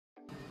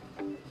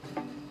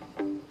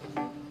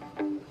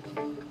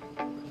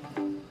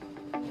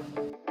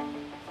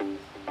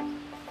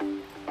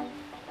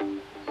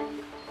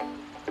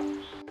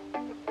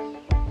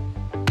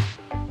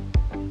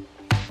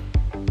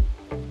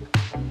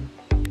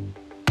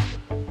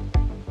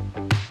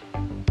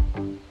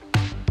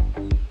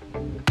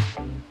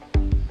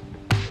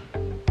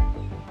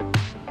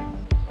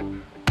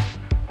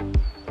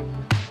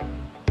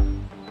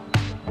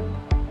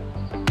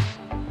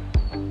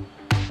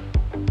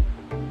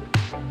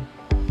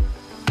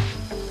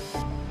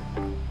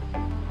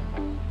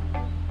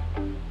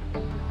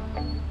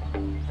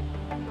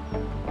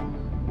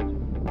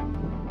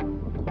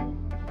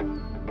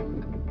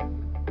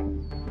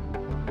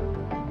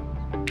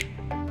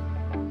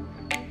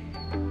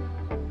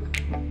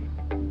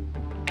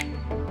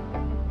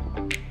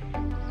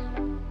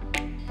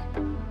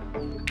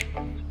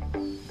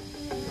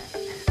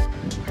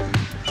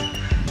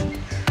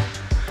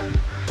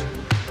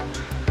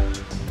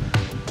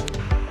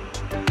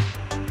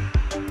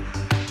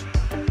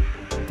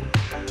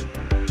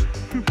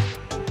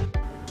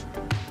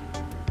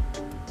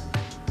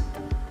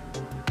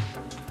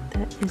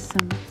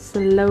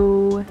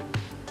slow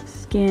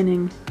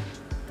scanning.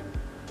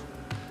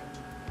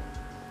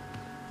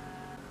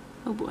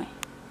 Oh boy.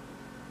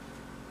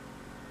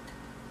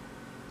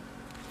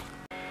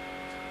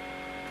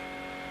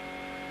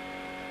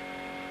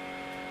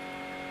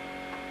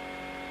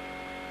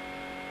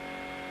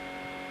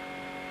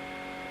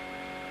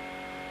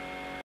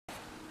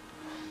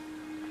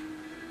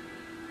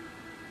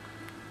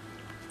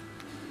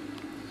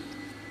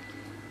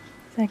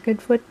 Is that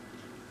good foot?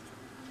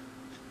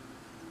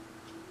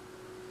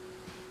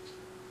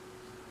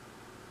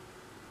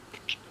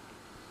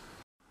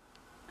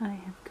 I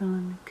have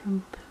gone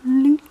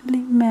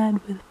completely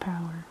mad with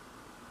power.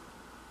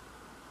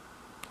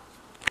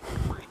 Oh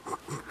my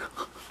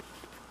God.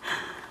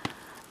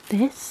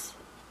 This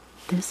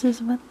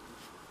is what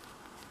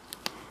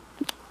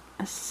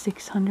a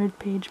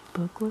 600-page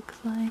book looks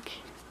like.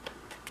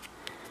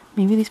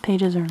 Maybe these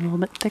pages are a little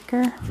bit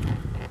thicker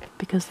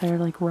because they're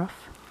like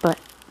rough, but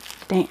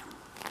damn.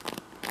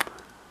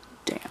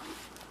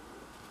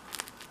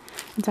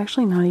 It's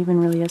actually not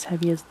even really as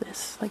heavy as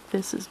this. Like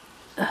this is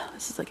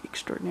like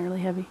extraordinarily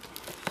heavy,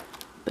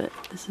 but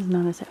this is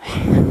not as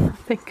heavy.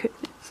 Thank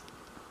goodness.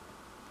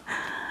 Oh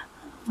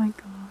my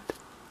God.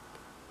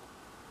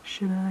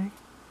 Should I?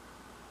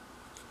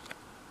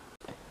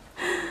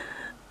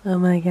 Oh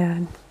my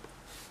God.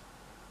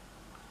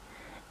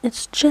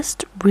 It's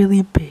just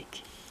really big.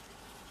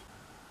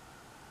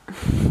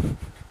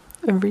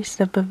 Every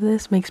step of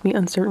this makes me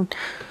uncertain.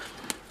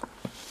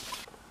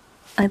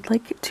 I'd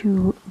like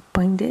to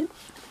bind it,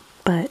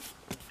 but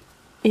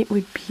it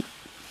would be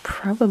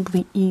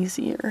probably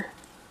easier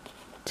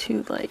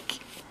to like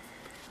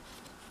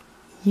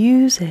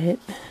use it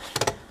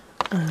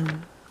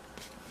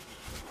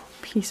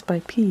piece by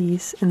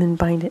piece and then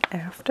bind it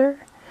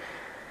after,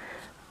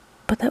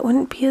 but that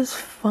wouldn't be as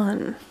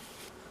fun.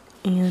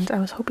 And I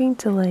was hoping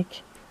to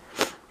like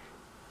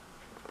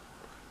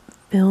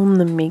film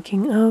the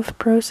making of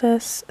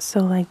process. So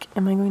like,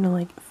 am I going to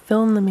like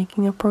film the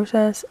making of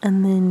process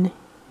and then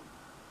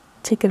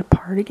take it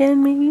apart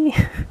again maybe?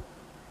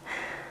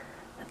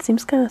 That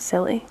seems kind of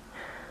silly.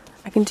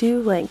 I can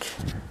do like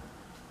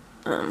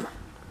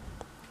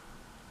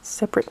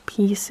separate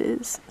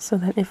pieces so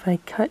that if I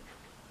cut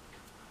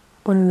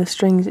one of the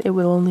strings it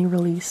will only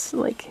release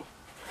like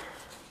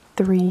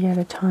 3 at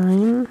a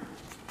time.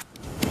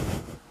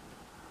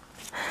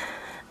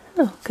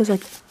 Oh, because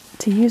like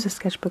to use a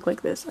sketchbook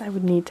like this I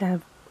would need to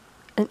have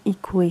an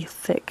equally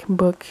thick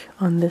book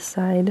on this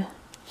side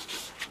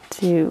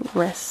to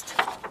rest,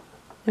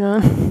 you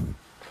know?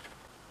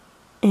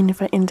 And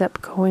if I end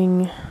up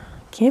going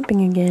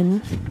camping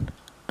again,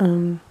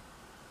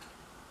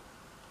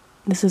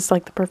 this is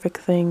like the perfect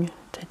thing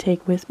to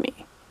take with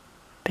me,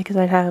 because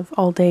I'd have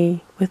all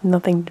day with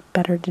nothing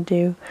better to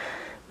do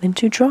than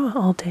to draw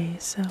all day,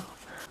 so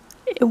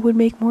it would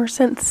make more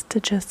sense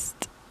to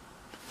just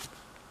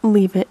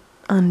leave it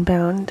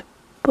unbound,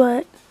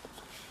 but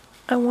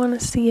I want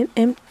to see it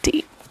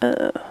empty.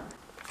 I'm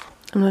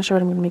not sure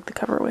what I'm going to make the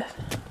cover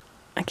with.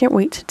 I can't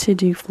wait to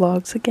do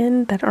vlogs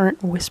again that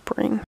aren't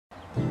whispering.